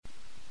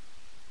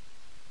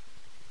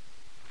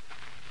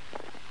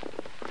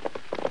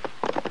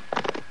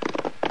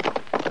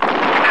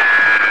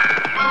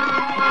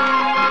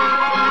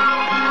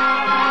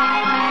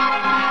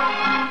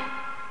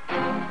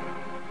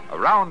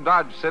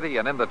Dodge City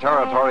and in the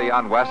territory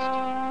on west,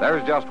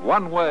 there's just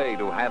one way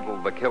to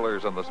handle the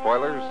killers and the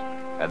spoilers,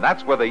 and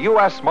that's with a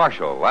U.S.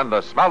 Marshal and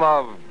the smell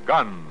of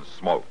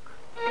Gunsmoke.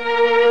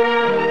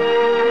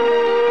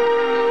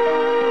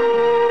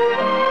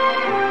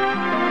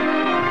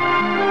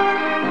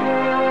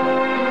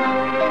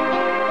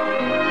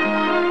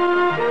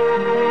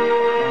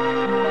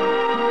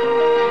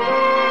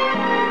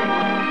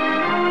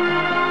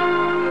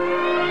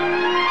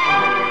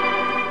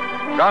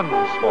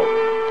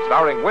 Gunsmoke,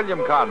 starring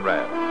William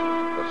Conrad,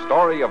 the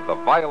story of the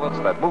violence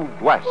that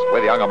moved west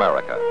with young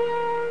America,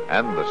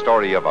 and the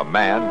story of a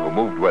man who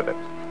moved with it.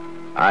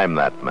 I'm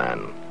that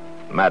man,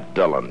 Matt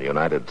Dillon,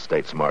 United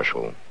States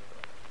Marshal.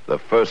 The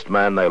first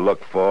man they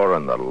look for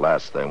and the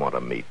last they want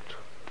to meet.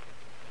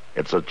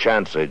 It's a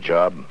chancy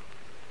job,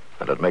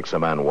 and it makes a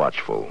man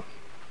watchful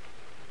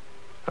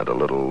and a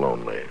little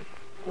lonely.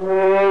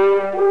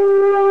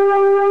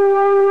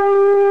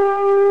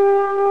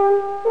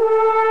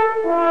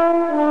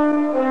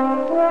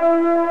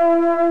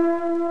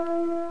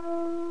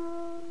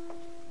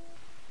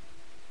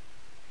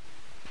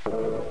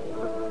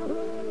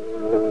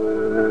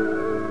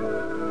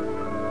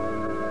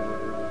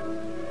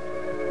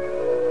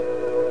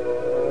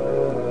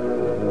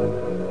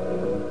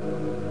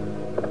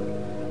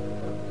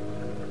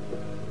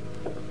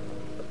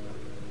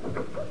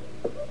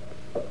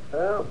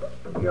 Well,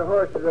 your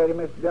horse is ready,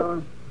 Mr.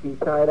 Dillon. He's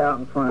tied out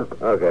in front.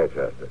 Okay,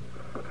 Chester.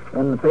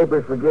 And the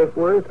papers for Jake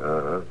Worth?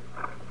 Uh-huh.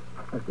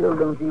 I still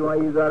don't see why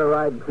you got to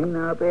ride clean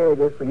out there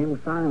just for him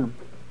to sign them.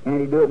 Can't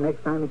he do it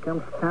next time he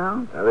comes to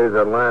town? Now, these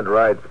are land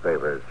rights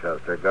papers,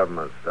 Chester.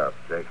 Government stuff.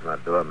 Jake's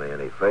not doing me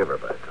any favor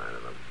by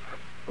signing them.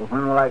 Well,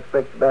 when will I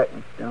expect you back,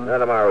 Mr. Dillon? Not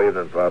tomorrow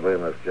evening, probably,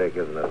 unless Jake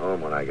isn't at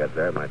home when I get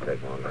there. It might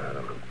take longer, I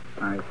don't know.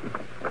 I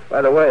see.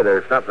 By the way,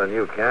 there's something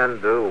you can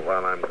do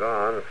while I'm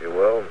gone, if you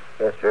will.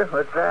 Yes, sir.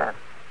 What's that?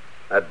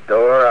 That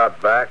door out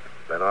back,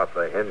 been off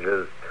the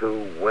hinges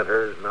 2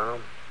 winters now.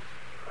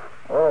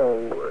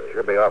 Oh,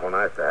 Sure be awful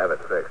nice to have it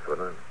fixed,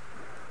 wouldn't it?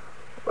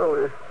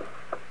 well,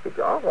 it's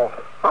awful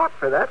hot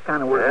for that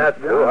kind of work. Yeah, Mr.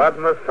 too Dillon. hot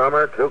in the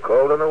summer, too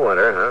cold in the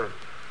winter,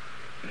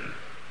 huh?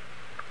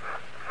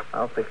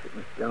 I'll fix it,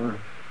 Mr. Dillon.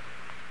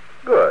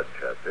 Good,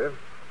 Chester.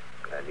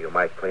 And you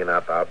might clean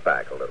up out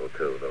back a little,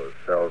 too. Those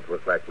cells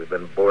look like we've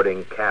been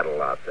boarding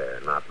cattle out there,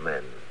 not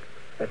men.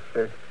 Yes,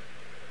 sir.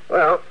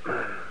 Well,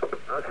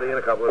 I'll see you in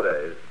a couple of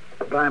days.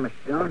 Bye, Mr.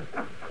 Dillon.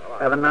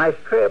 Have a nice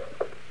trip.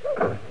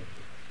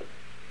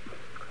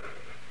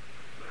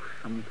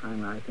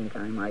 Sometime I think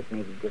I might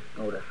maybe just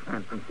go to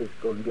San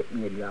Francisco and get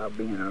me a job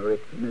being a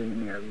rich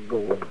millionaire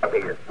gold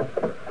digger.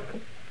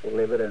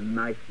 Live at a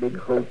nice big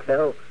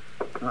hotel,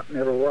 not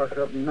never wash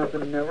up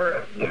nothing,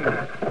 never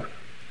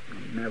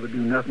never do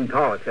nothing at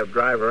all except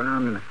drive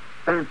around in a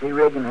fancy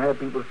rig and have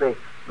people say,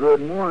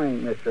 "Good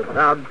morning, Mr.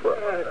 Proudfoot."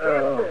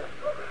 Oh,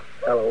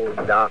 hello,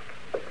 Doc.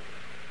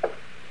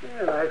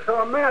 Yeah, I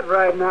saw Matt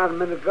riding out a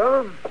minute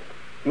ago.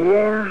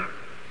 Yeah,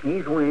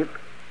 he's went.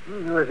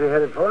 Where's he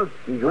headed for?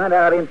 He's went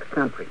out into the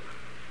country.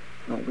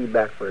 Won't be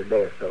back for a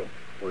day or so.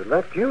 We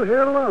left you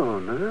here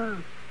alone, huh?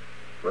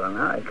 Well,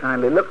 now, it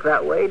kindly looks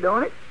that way,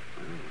 don't it?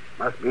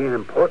 Must be an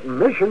important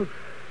mission.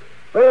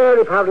 Well,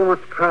 he probably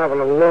wants to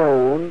travel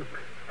alone.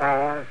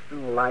 Fast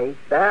and light.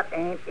 That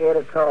ain't it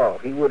at all.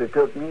 He would have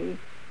took me,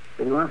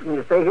 but he wants me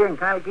to stay here and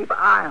kind of keep an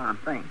eye on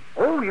things.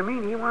 Oh, you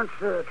mean he wants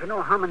to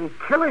know how many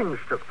killings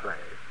took place?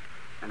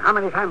 And how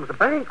many times the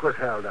bank was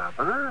held up,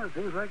 huh?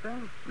 Things like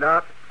that?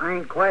 Doc, I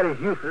ain't quite as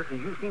useless as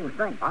you seem to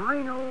think. I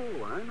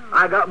know.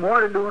 I got more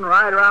to do than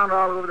ride around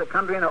all over the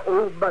country in an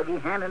old buggy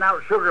handing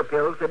out sugar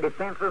pills to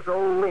defenseless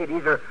old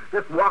ladies or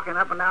just walking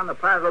up and down the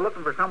plaza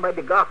looking for somebody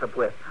to gossip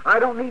with. I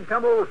don't need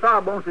some old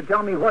sawbones to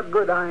tell me what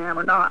good I am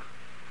or not.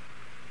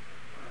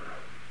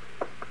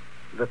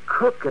 The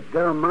cook at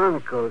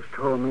Delmonico's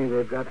told me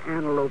they've got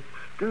antelope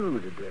stew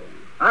today.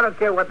 I don't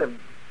care what the...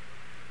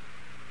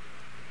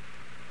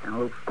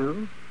 Antelope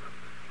stew?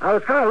 I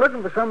was kind of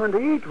looking for someone to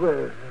eat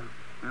with.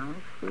 Antelope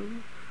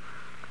stew?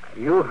 Are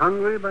you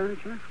hungry by any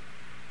chance?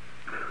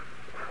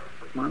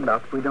 Come on,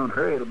 Doc. If we don't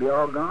hurry, it'll be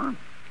all gone.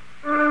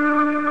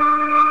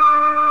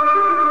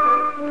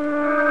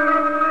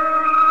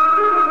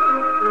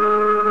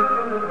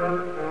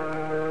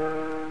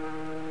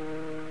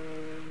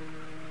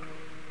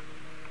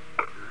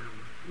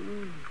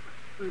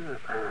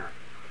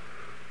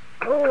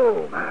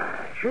 Oh,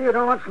 sure you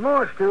don't want some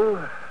more stew?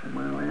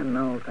 Well, then,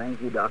 no,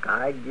 thank you, Doc.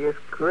 I just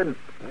couldn't.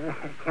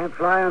 Can't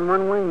fly on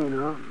one wing, you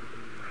know.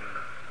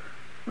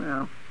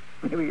 Well,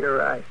 maybe you're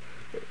right.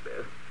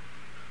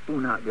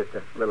 Spoon out just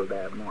a little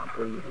dab more,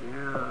 please.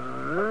 Yeah,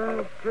 all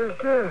right.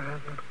 Just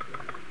there.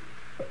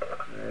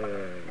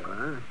 There you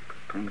are.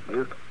 Thank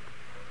you.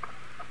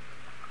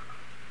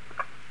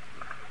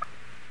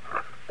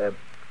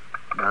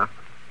 Doc,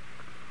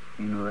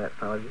 you know that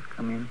fellow just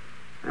come in?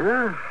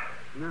 Huh?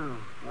 No.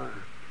 Why?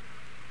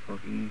 Well,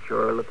 he's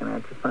sure looking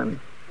at you funny.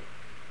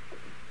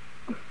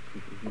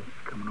 He's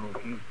coming over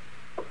here.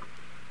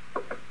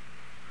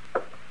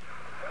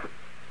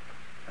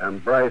 I'm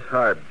Bryce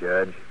Harp,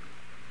 Judge.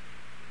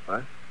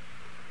 What?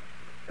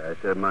 I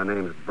said my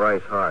name's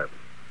Bryce Harp.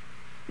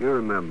 You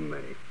remember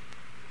me.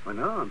 Well,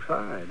 no, I'm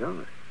sorry, I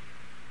don't.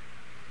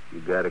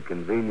 You got a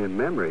convenient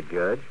memory,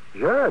 Judge.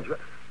 Judge?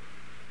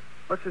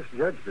 What's this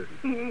judge business?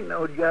 He ain't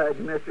no judge,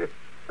 mister. It's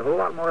a whole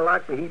lot more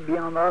likely he'd be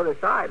on the other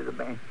side of the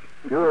bench.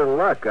 Pure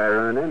luck I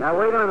run in. Now,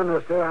 wait a minute,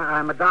 mister.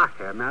 I'm a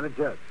doctor. I'm not a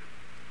judge.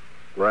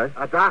 What?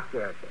 A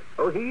doctor, I said.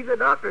 Oh, he's a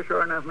doctor,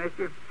 sure enough,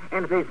 mister.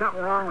 And if there's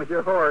something wrong with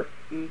your horse,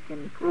 he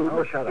can prove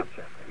Oh, it. shut up,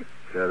 Chester.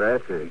 So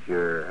that's it.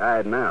 You're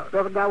hiding out.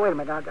 Now, wait a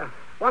minute.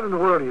 What in the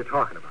world are you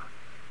talking about?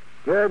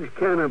 Judge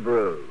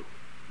Kennebrew,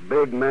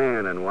 big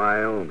man in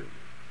Wyoming.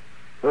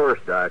 Horse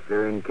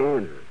doctor in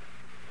Kansas.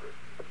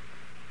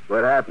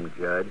 What happened,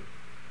 Judge?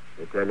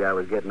 They tell you I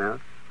was getting out?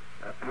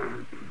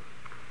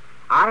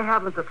 I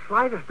haven't the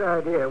slightest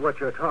idea what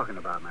you're talking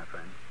about, my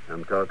friend.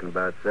 I'm talking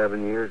about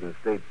 7 years in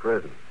state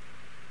prison.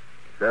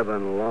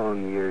 7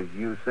 long years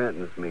you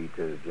sentenced me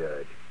to,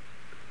 Judge.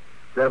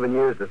 7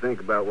 years to think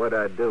about what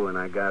I'd do when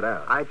I got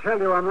out. I tell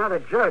you, I'm not a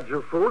judge,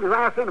 you fool. You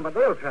ask anybody,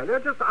 they'll tell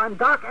you. I'm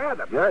Doc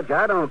Adams. Judge,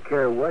 I don't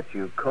care what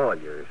you call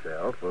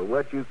yourself or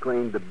what you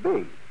claim to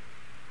be.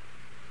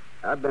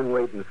 I've been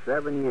waiting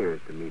 7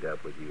 years to meet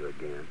up with you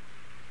again.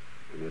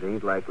 And it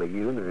ain't likely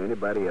you nor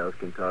anybody else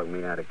can talk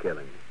me out of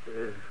killing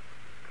you.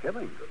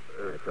 Killing?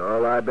 That's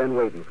all I've been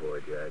waiting for,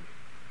 Judge.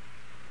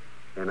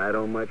 And I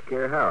don't much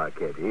care how I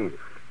catch you either.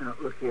 Now,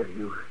 look here,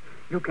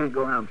 you can't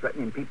go around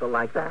threatening people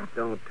like that.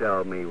 Don't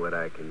tell me what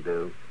I can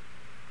do.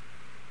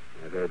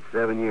 I've had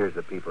 7 years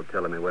of people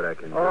telling me what I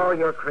can do. Oh,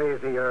 you're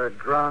crazy. You're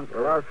drunk.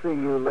 Well, I'll see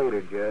you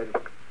later, Judge.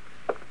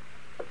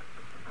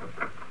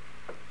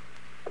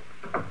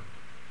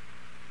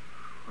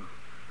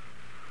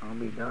 I'll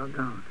be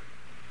doggone.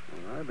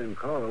 Well, I've been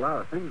called a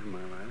lot of things in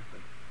my life,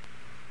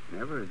 but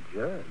never a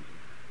judge.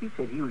 He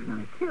said he was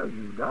going to kill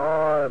you, Doc.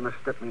 Oh, they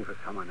mistook me for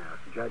someone else.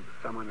 Judge,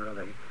 someone or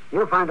other.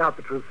 You'll find out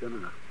the truth soon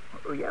enough.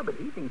 Oh, yeah, but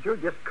he thinks you're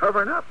just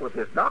covering up with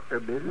this doctor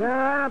business. No,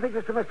 I don't think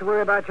there's too much to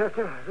worry about,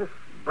 Chester. This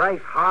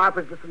Bryce Harp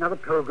is just another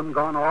pilgrim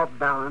gone off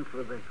balance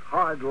with a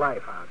hard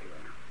life out here.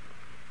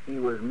 He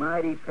was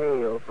mighty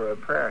pale for a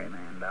prairie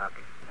man, Doc.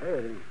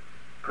 Hey,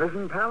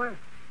 prison pallor?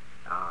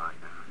 Oh,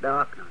 no,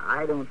 Doc,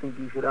 I don't think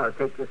you should ought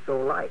to take this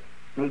so light.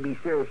 Maybe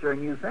seriouser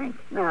than you think.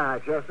 Nah,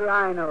 Chester,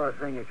 I know a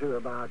thing or two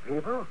about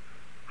people.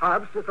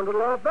 Harp's just a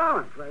little off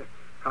balance. I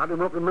probably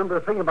won't remember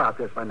a thing about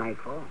this by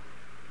nightfall.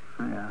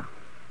 Yeah.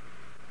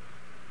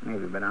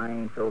 Maybe, but I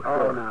ain't so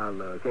Oh, sure. now,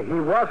 look. He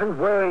wasn't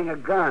wearing a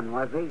gun,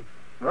 was he?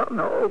 Well,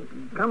 no.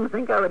 Come to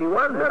think of it, he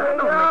wasn't. Well, But there I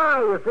you don't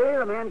are, you see.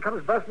 The man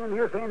comes busting in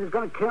here saying he's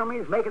going to kill me.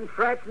 He's making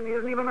threats, and he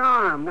isn't even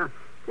armed. Now,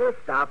 just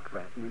stop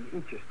threatening.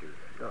 Eat your stew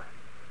there. Go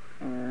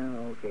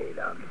ahead. Okay,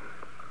 Doc.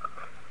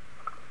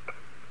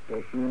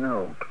 Yes, you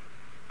know.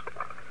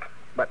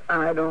 But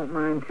I don't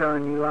mind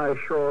telling you I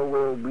sure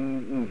will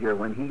be easier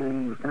when he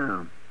leaves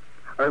town.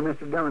 Or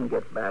Mr. Dillon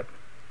gets back.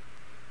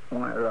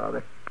 Why,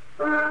 rather.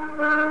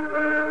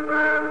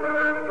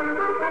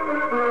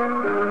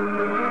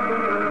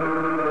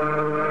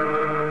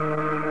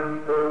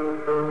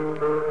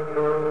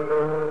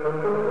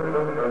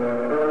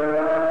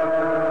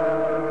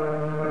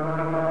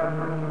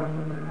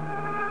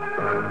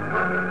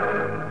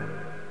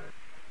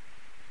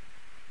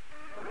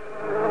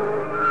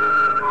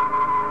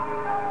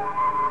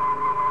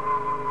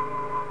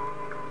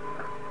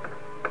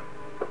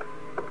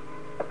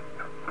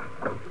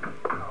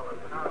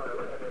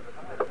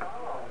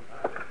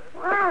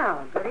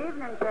 Well, good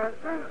evening,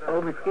 Chester.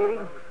 Oh, Miss Kitty?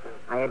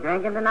 Are you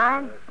drinking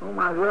tonight? Oh,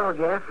 might as well,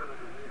 guess.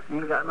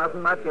 Ain't got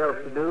nothing much else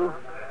to do.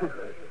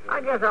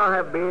 I guess I'll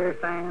have beer,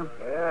 Sam.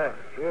 Yeah,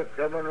 sure,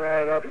 coming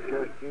right up,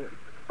 Chester.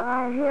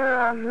 I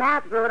hear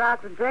Matt rode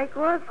out to Drake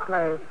Wood's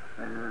place.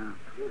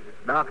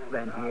 Doc's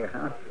been here,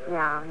 huh?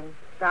 Yeah, he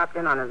stopped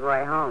in on his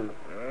way home.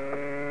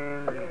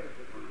 And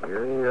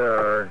here you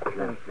are,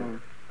 Thanks,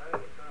 Chester.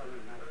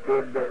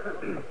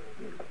 Sam.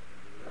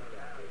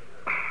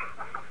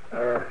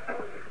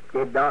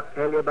 Did Doc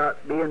tell you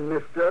about being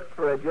mistook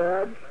for a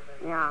judge?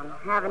 Yeah,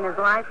 having his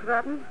life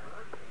threatened?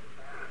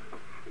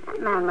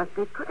 That man must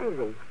be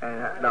crazy.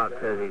 Doc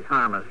says he's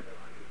harmless.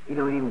 He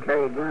don't even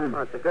carry a gun.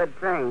 Well, it's a good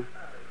thing.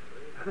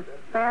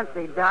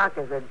 Fancy Doc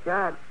as a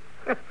judge.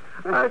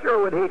 I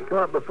sure would hate to come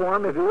up before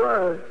him if he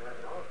was.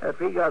 If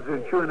he got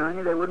through chewing on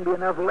you, there wouldn't be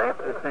enough left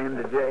to send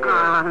to jail.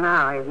 Oh,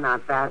 no, he's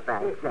not that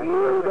bad.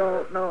 You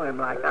don't know him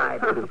like I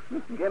do.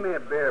 Give me a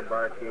beer,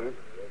 barkeep.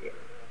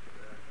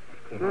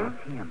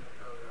 That's him.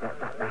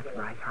 That's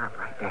Bryce Harp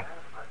right there.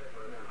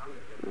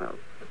 Well,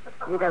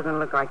 he doesn't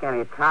look like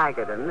any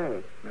tiger to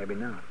me. Maybe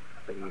not,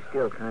 but he's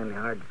still kind of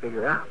hard to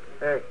figure out.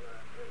 Hey,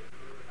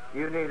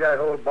 you need that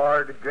whole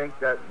bar to drink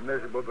that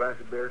miserable glass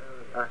of beer?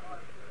 Huh?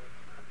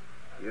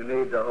 You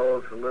need the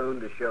whole saloon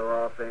to show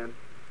off in?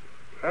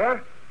 Huh?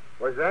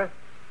 What's that?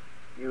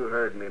 You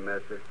heard me,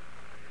 mister.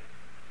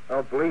 I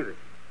don't believe it.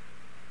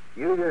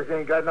 You just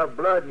ain't got enough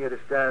blood in you to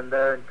stand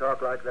there and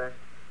talk like that.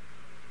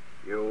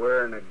 You're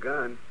wearing a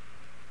gun,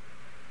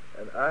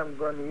 and I'm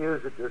going to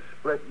use it to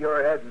split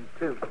your head in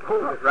two.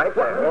 Hold it right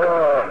there.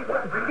 Oh.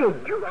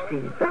 Did you see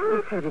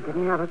that? He said he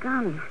didn't have a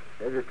gun.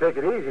 Hey, just take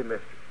it easy,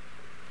 mister.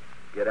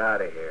 Get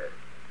out of here.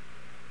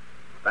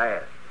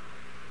 Fast.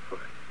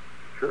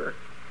 Sure.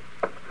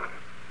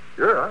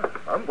 Sure,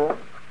 I'm going.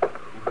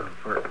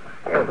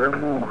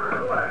 Forevermore.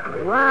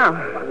 Well,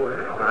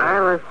 I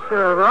was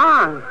sure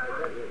wrong.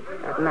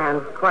 That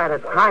man's quite a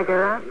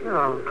tiger after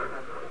all.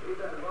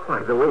 Why,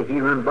 the way he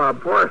run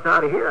Bob Forrest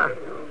out of here.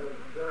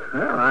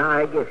 Well,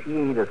 I guess he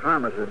ain't as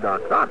harmless as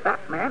Doc thought.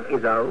 That man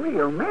is a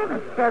real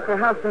menace. Chester,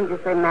 how soon did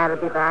you say Matt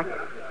would be back?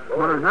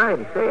 Tomorrow night,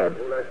 he said.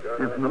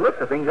 And from the looks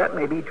of things, that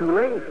may be too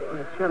late.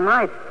 It sure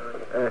might.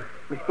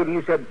 Miss Kitty,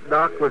 you said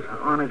Doc was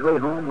on his way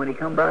home when he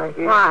come by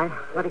here? Why?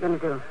 What are you going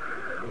to do?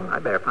 Well, I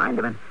better find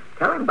him and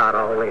tell him about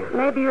all this.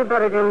 Maybe you'd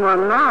better do more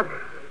than that.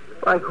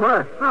 Like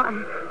what?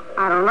 Well,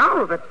 I don't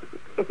know, but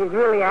if he's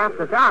really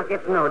after Doc,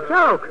 it's no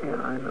joke.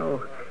 Yeah, I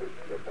know.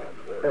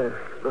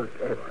 Look,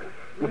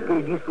 Miss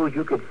Kitty, do you suppose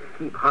you could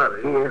keep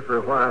Hart here for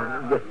a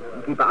while? Just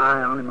keep an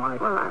eye on him like...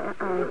 Well, I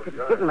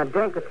could give him a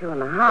drink or two in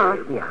the house.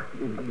 Yeah,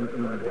 you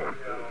do that.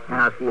 And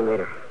I'll see you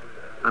later.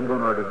 I'm going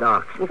to order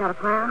Doc's. You got a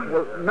plan?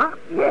 Well, not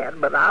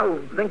yet, but I'll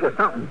think of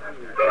something.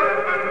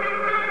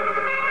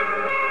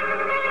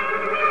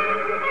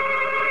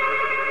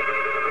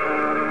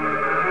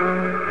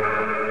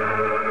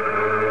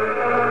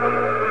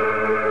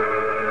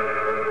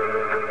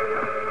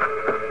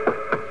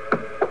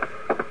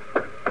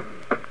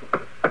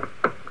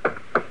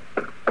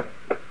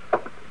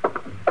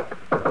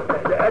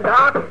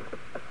 Doc?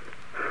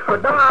 Oh,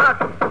 Doc?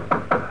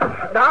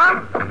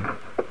 Doc?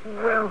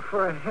 Well,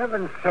 for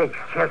heaven's sakes,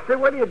 Chester,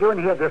 what are you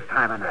doing here this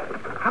time of night?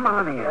 Come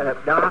on in.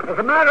 Doc? As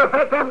a matter of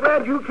fact, I'm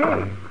glad you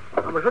came. I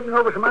was looking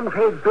over some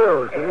unpaid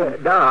bills.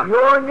 Doc?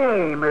 Your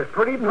name is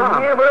pretty prompt.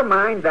 Never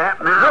mind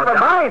that now, Never Doc.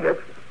 mind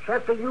it.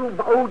 Chester, you've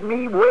owed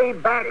me way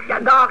back.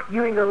 Doc,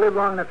 you ain't going to live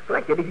long enough to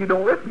collect it if you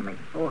don't listen to me.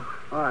 Oh,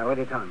 all right, what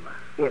are you talking about?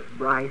 It's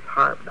Bryce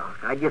Harp, Doc.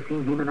 I just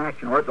seen him in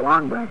action, or at the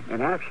Long Branch. In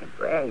action?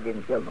 Well, he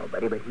didn't kill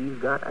nobody, but he's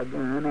got a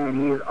gun,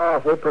 and he's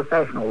awful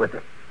professional with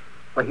it.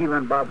 Well, he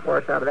run Bob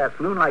Forrest out of that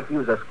saloon like he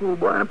was a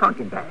schoolboy in a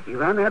pumpkin patch. You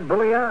ran that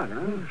bully out, huh?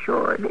 He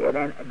sure did.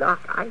 And,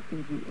 Doc, I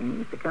think he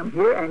aims to come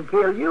here and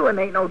kill you, and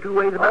ain't no two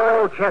ways about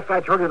Oh, it. Chester,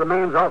 I told you the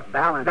man's off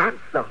balance. That's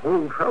the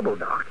whole trouble,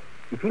 Doc.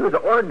 If he was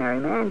an ordinary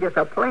man, just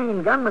a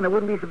plain gunman, it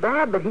wouldn't be so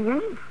bad, but he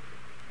ain't.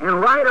 And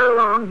right or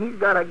wrong, he's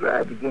got a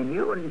grudge against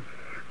you, and,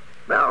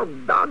 well,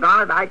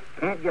 doggone it, I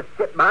can't just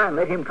sit by and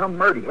let him come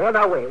murder you. Well,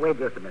 now, wait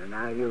just a minute.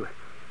 Now, you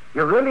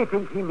really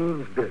think he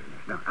means business?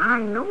 No, I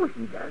know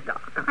he does,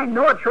 Doc. I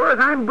know it sure as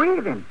I'm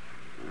breathing.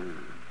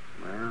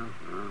 Well,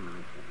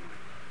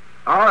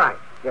 all right,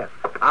 yes.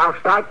 I'll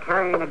start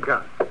carrying a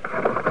gun.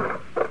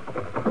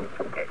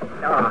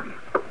 Doc,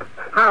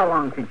 how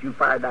long since you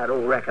fired that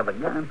old wreck of a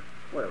gun?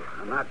 Well,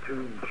 I'm not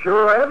too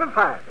sure I ever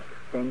fired it.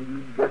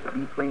 Then you'd just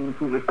be plain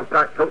foolish to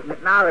start toting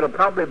it now. It'll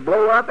probably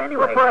blow up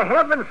anyway. Well, for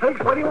heaven's sakes,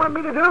 what do you want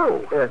me to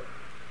do?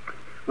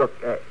 Look,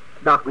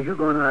 Doc, was you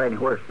going out any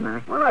horse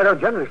tonight? Well, I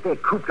don't generally stay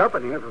cooped up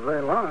in here for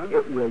very long.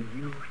 Will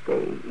you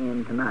stay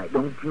in tonight?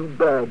 Don't you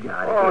budge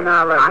out of Oh, here.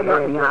 now, look, I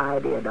got the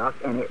idea, Doc,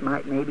 and it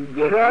might maybe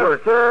just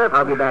work.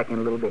 I'll be back in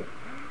a little bit.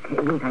 In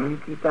the meantime, you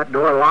keep that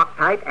door locked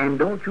tight, and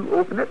don't you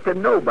open it to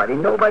nobody.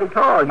 Nobody at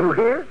all. You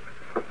hear?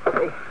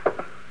 Hey,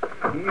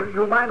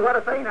 you mind what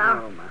I say now?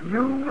 No, man.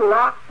 You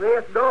lock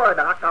this door,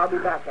 Doc. I'll be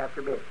back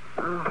after a bit.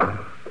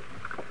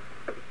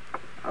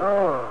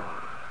 Oh,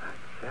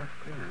 Chester.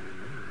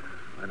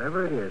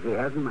 Whatever it is, he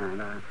has in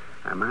mind.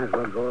 I might as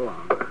well go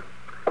along.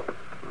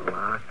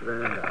 Lock the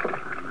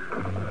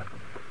door.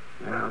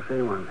 Now, I'll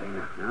say one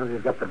thing. Now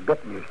he's got the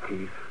bit in his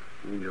teeth.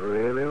 He's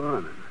really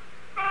running.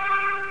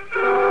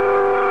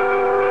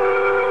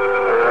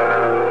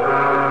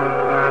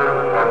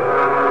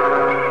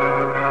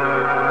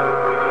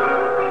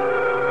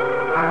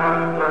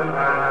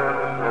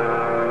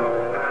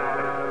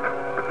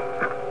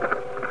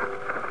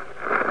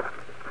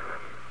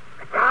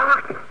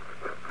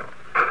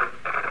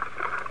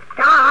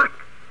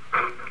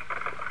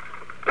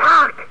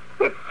 Doc,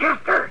 it's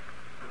Chester.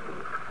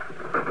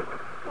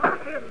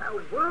 What in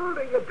the world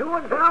are you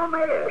doing down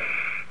there?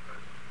 Shh.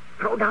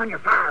 Throw down your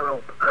fire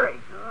rope. Hurry.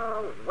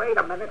 Oh, wait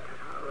a minute.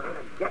 All right,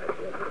 I get it.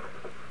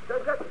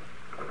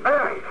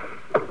 There.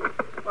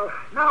 Well,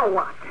 now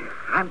what?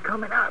 I'm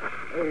coming up.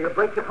 You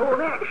break your full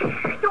neck.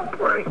 Shh, don't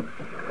worry.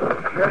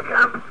 Here it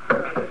comes.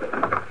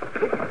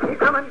 Keep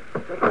coming.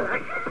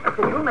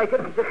 You'll make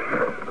it. Just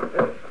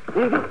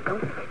easy.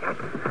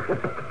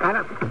 Just kind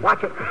of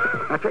watch it.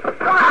 Watch it.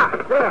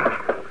 Ah, there.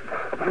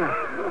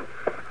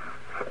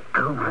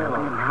 Oh, well,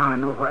 now I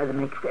know why the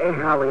next day.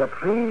 Now, will you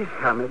please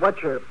tell me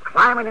what you're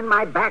climbing in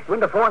my back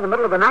window for in the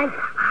middle of the night?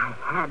 I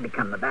had to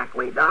come the back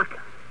way, Doc.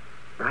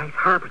 Bryce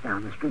Harp's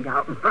down the street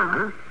out in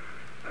front.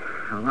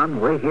 Well, on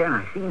the way here, and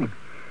I seen him.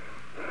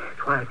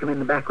 That's why I come in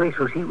the back way,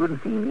 so he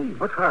wouldn't see me.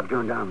 What's Harp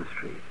doing down the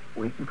street?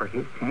 Waiting for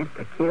his chance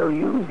to kill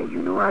you. Hey,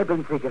 you know, I've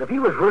been thinking if he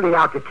was really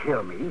out to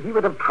kill me, he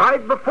would have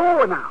tried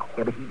before now.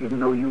 Yeah, but he didn't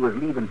know you was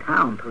leaving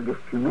town till just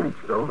 2 minutes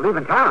ago.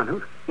 Leaving town, huh?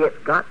 It's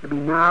got to be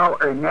now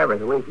or never,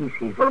 the way he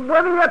sees it. Well,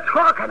 what are you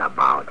talking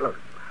about? Look,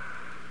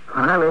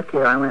 when I left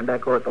here, I went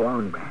back over at the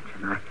Long Branch,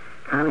 and I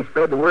Connie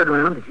spread the word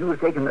around that you was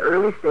taking the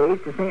early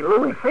stage to St.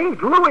 Louis. St.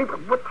 Louis?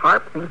 What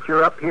Harp thinks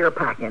you're up here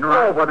packing,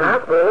 right? Oh,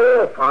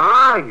 well,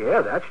 fine.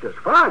 Yeah, that's just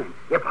fine.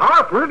 If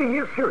Harp really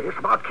is serious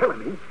about killing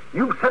me,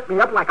 you set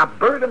me up like a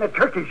bird in a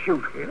turkey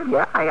shoot.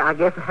 Yeah, I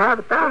guess I have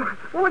it, though.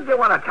 What'd you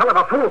want to tell him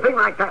a fool thing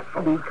like that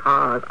for?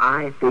 Because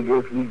I figure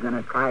if he's going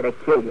to try to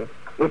kill you,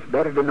 it's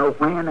better to know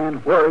when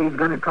and where he's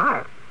going to try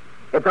it.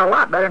 It's a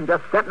lot better than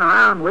just sitting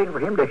around waiting for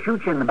him to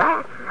shoot you in the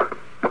back.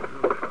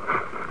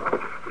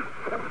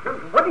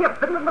 What are you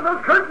fiddling with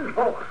those curtains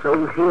for?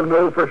 So he'll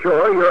know for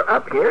sure you're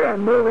up here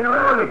and moving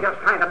around. You're just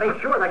trying to make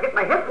sure that I get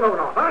my head blown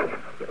off, aren't you?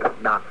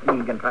 Doc, he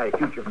ain't going to try to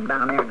shoot you from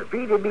down there in the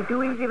street. It'd be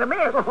too easy to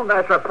miss. Oh,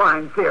 that's a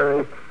fine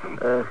theory.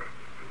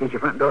 Is your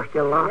front door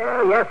still locked?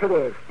 Yeah, yes, it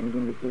is. And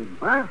give me the key.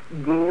 What?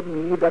 Give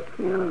me the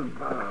key.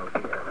 Oh,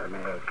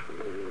 yeah,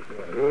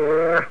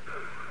 here.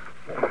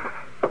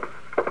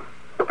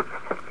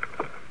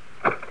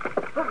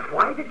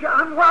 Why did you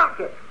unlock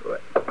it?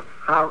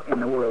 How in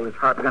the world is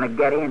Harp going to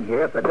get in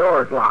here if the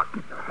door's locked?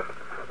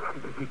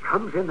 If he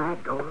comes in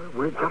that door,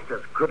 we're just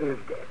as good as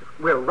dead.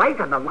 We're right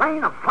on the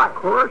line of fire. Of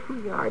course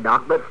we are,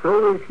 Doc, but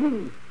so is he.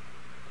 You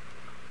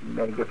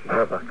better get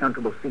yourself a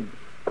comfortable seat.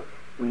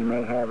 We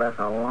may have us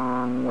a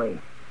long way.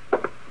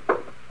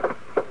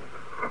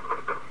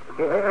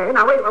 Hey,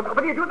 now, wait, what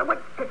are you doing?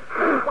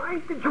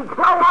 Why did you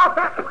blow off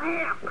that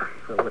lamp?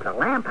 So with the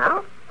lamp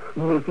out,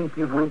 you may think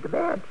you've went to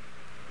bed.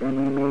 Then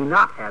we may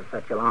not have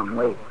such a long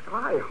wait.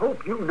 I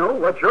hope you know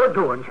what you're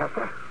doing,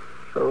 Chester.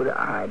 So do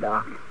I,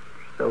 Doc.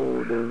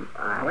 So do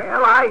I.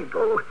 Well, I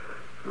go...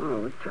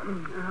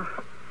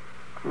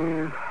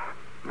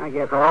 I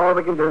guess all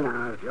we can do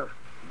now is just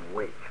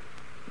wait.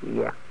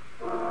 Yeah.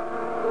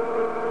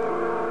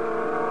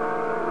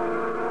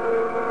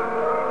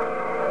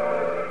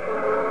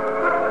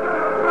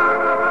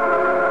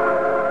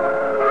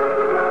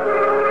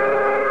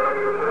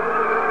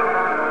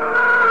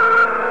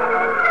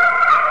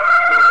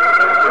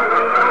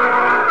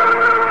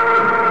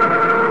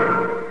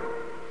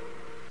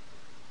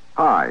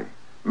 Hi.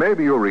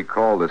 Maybe you'll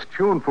recall this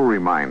tuneful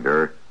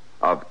reminder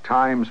of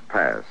times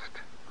past.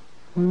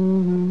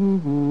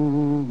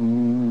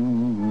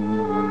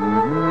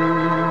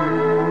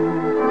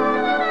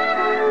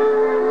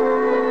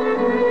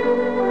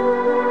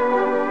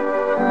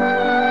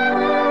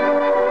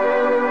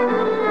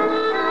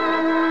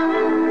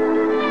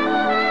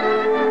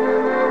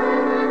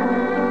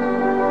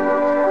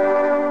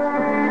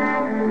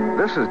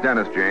 This is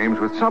Dennis James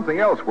with something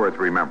else worth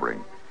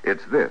remembering.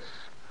 It's this.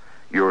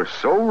 You're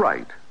so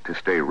right to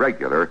stay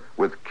regular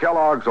with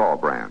Kellogg's All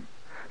Brand.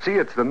 See,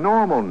 it's the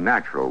normal,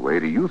 natural way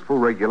to youthful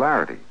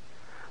regularity.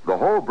 The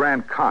whole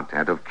brand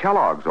content of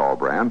Kellogg's All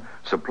Brand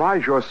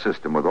supplies your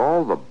system with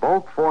all the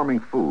bulk-forming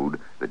food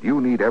that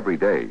you need every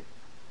day.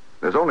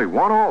 There's only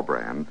one All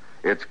Brand.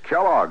 It's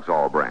Kellogg's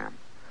All Brand.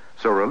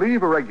 So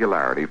relieve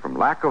irregularity from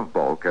lack of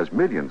bulk, as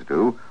millions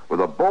do,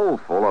 with a bowl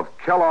full of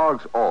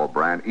Kellogg's All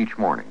Brand each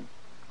morning.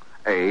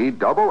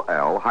 ALL-BRAN.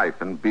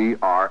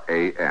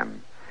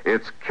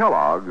 It's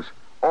Kellogg's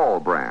All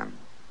Brand.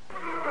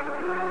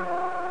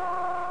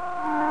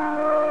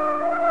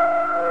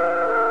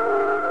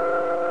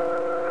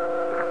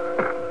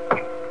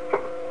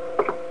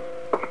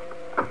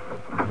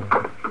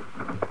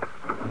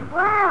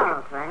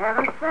 Well, for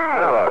heaven's sake.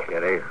 Hello,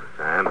 Kitty.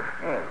 Sam.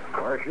 Yeah,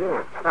 where's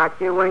you? Thought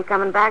you weren't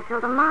coming back till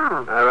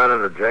tomorrow. I run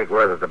into Jake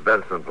Worth at the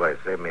Benson place.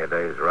 Saved me a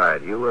day's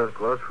ride. You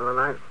close for the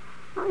night?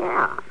 Oh,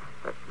 yeah.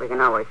 But we can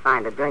always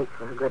find a drink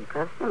for a good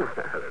customer.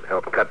 It'd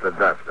help cut the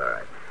dust, all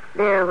right.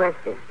 Beer or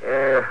whiskey?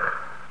 A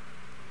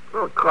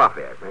little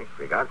coffee, I think.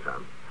 We got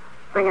some.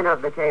 Bring it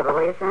over the table,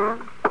 will you,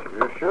 Sam?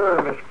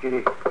 Sure, Miss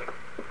Kitty.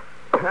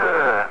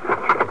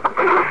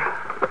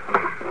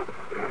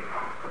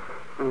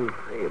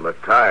 You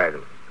look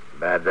tired.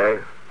 Bad day?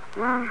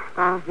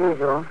 As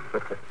usual.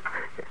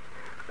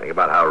 Think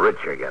about how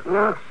rich you're getting.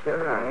 No,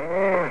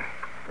 sir.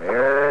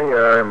 There you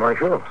are,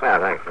 Marshal. Yeah,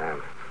 thanks,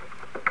 Sam.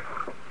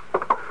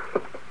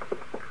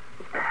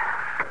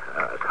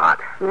 It's hot.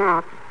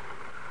 Nat,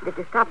 did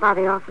you stop by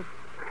the office?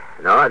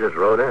 No, I just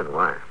rode in.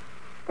 Why?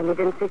 And you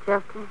didn't see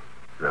Chester?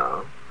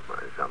 No. Why,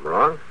 is something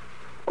wrong?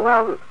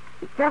 Well,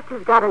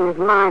 Chester's got in his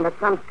mind that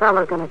some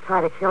fella's going to try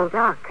to kill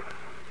Doc.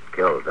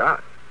 Kill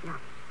Doc? Yeah.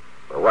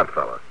 Well, what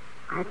fella?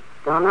 I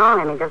don't know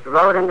him. He just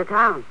rode into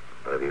town.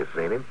 Have you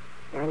seen him?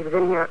 Yeah, he was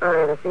in here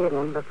earlier this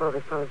evening before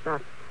we closed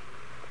up.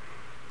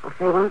 I'll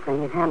say one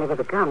thing. He's handy with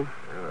a gun.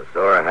 Well,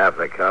 so are half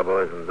the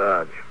cowboys in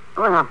Dodge.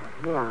 Well,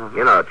 yeah.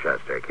 You know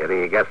Chester,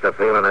 Kitty. He gets the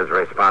feeling his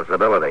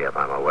responsibility if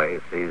I'm away.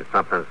 Sees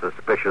something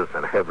suspicious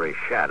in every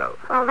shadow.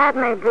 Well, that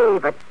may be,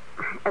 but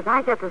as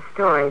I get the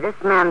story, this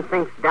man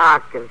thinks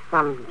Doc is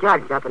some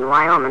judge up in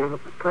Wyoming who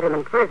put him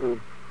in prison,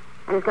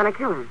 and he's going to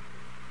kill him.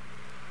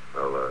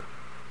 Well,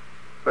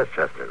 where's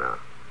Chester now?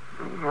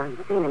 I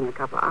haven't seen him in a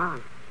couple of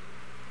hours.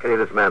 Kitty,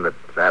 this man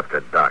that's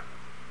after Doc,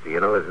 do you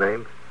know his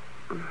name?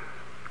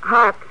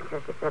 Harp,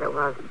 Chester said it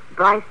was.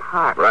 Bryce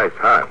Harp. Bryce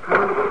Harp.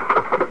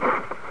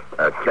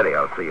 Kitty,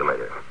 I'll see you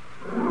later.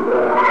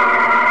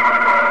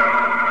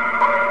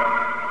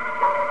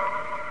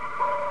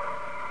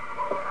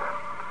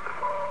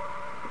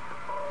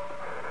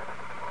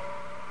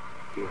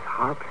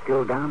 Harp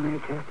still down there,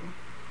 Chester?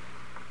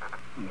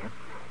 Yep.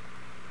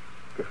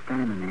 Just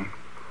standing there.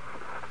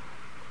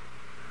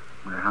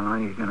 Wonder how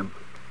long he's gonna...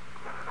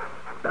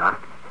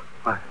 Doc.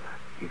 What?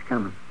 He's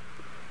coming.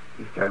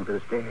 He's starting for the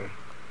stairs.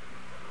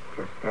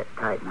 Just sit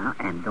tight now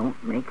and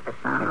don't make a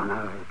sound.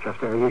 No,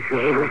 Chester, are you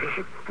sure?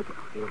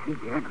 He'll be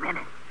there in a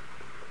minute.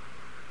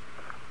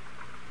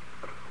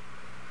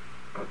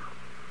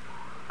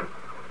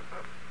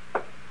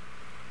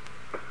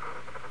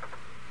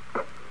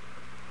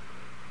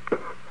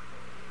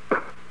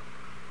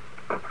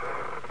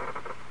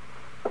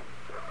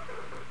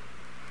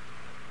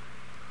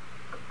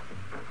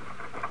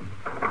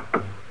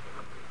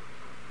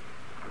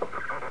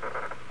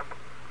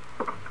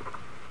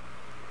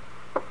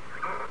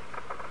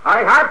 All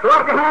right, Harp, throw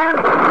up your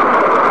hands.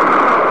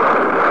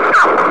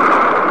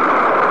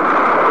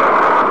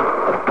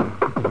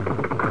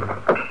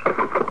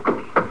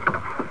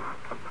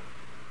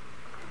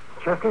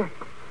 Chester,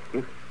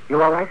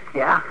 you all right?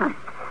 Yeah, I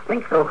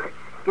think so.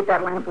 Get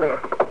that lamp lit.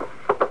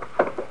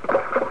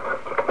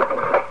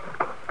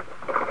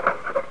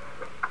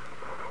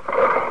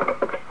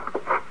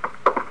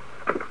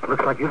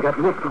 Looks like you got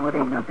nicked. No, it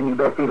ain't nothing. You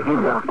better see the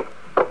him, Doc.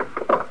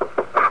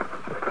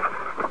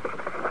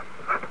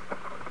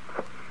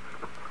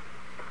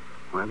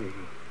 Well,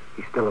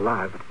 he's still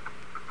alive, but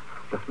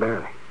just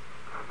barely.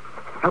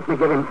 Help me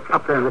get him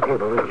up there on the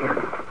table, will you?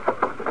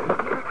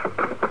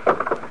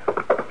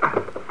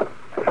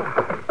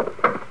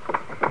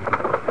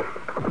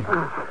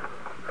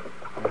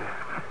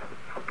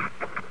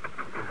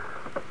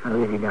 How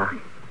is he, Doc?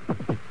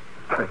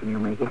 Reckon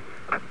you'll make it?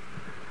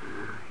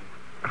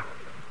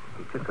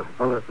 He took a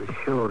bullet in the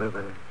shoulder,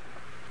 but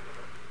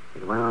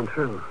it went on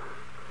through.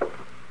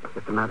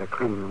 Just a matter of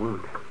cleaning the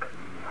wound.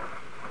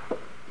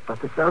 But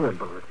this other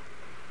bullet,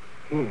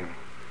 here,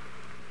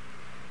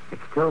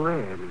 it's still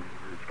there, and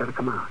it's got to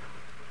come out.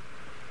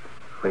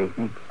 What do you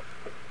think?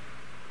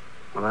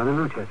 Well, I don't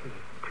know, Chester.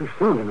 It's too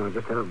soon to know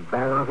just how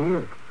bad off he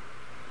is.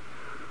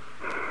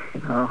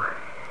 You know,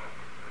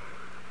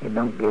 it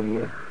don't give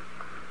you a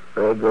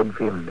very good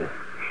feeling to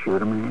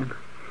shoot a man,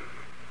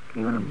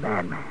 even a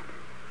bad man.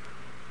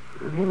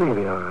 Well, he may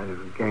be all right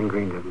if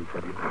gangrene doesn't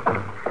set him.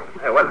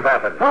 Hey, what's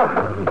happened?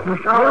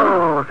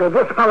 Oh, so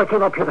this fellow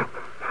came up here to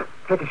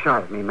take a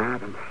shot at me,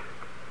 Matt, and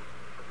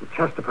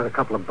Chester put a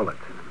couple of bullets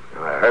in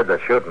him. I heard the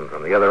shooting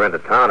from the other end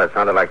of town. It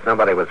sounded like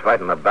somebody was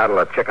fighting the Battle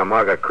of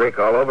Chickamauga Creek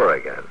all over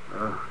again.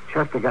 Oh,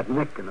 Chester got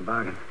nicked in the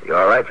bargain. You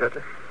all right,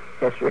 Chester?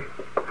 Yes, sir.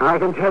 I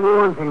can tell you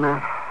one thing,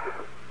 Matt.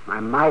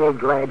 I'm mighty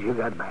glad you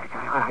got back.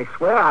 I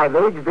swear I've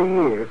aged a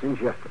year since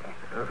yesterday.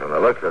 Well, from the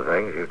looks of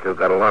things, you two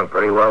got along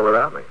pretty well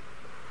without me.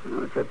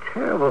 Oh, it's a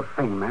terrible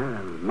thing, man.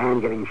 A man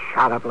getting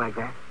shot up like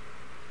that.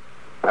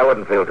 I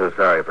wouldn't feel too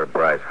sorry for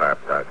Bryce Harp,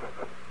 Doc.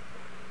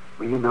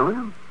 Well, you know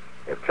him?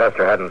 If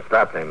Chester hadn't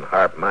stopped him,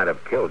 Harp might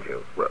have killed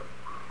you. Well,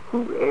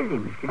 Who is he,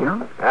 Mr.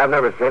 Jones? I've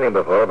never seen him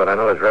before, but I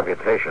know his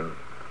reputation,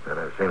 and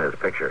I've seen his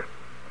picture.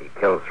 He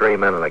killed 3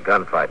 men in a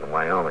gunfight in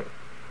Wyoming.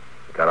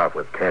 He got off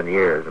with 10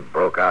 years and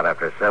broke out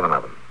after 7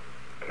 of them.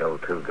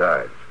 Killed 2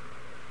 guards.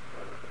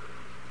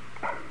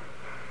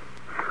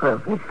 Well,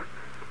 if there's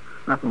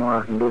nothing more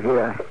I can do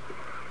here, I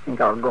think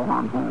I'll go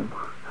on home.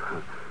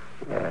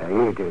 Yeah,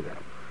 you do that.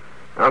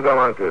 I'll go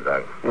along too,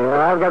 Doc.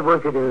 Yeah, I've got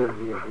work to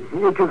do.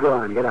 You two go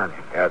on. Get out of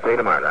here. Yeah, I'll see you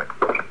tomorrow,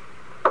 Doc.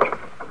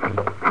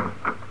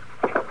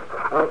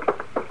 Oh,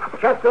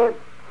 Chester.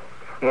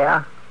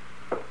 Yeah?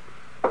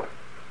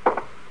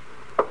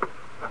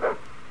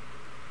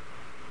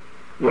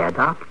 Yeah,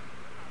 Doc?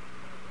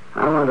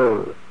 I want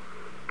to...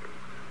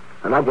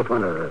 Well, I just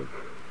want to...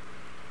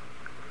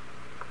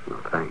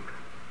 Well, thanks.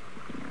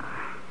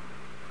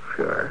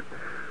 Sure.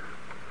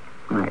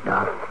 All right,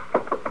 Doc.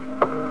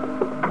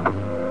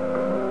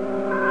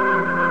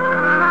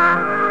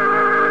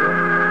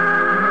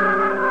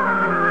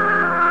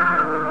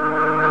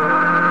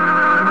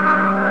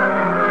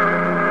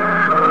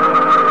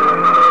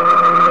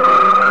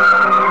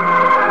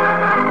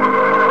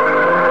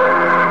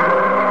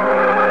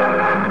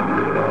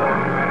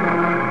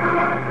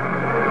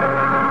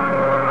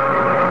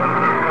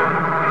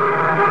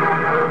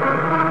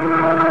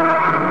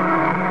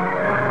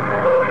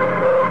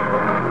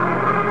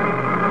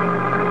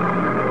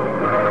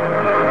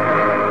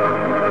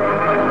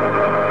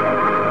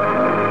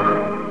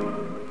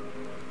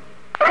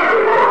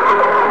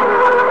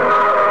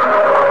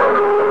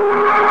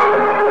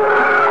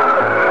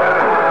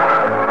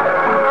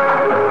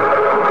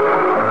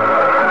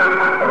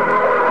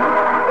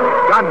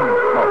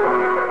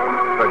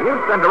 Gunsmoke.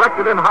 Produced and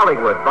directed in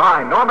Hollywood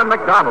by Norman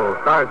Macdonald,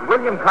 stars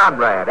William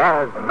Conrad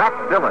as Matt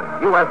Dillon,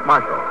 U.S.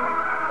 Marshal.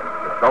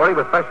 The story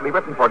was specially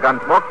written for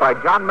Gunsmoke by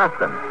John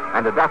Meston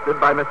and adapted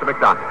by Mr.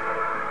 Macdonald.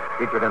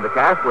 Featured in the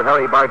cast were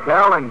Harry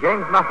Bartell and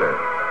James Nusser.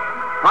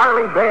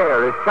 Harley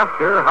Bear is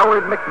Chester,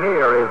 Howard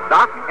McNear is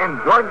Doc, and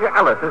Georgia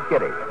Ellis is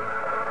Kitty.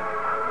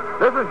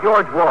 This is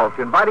George Walsh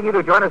inviting you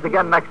to join us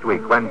again next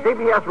week when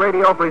CBS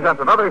Radio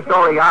presents another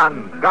story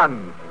on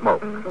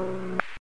Gunsmoke.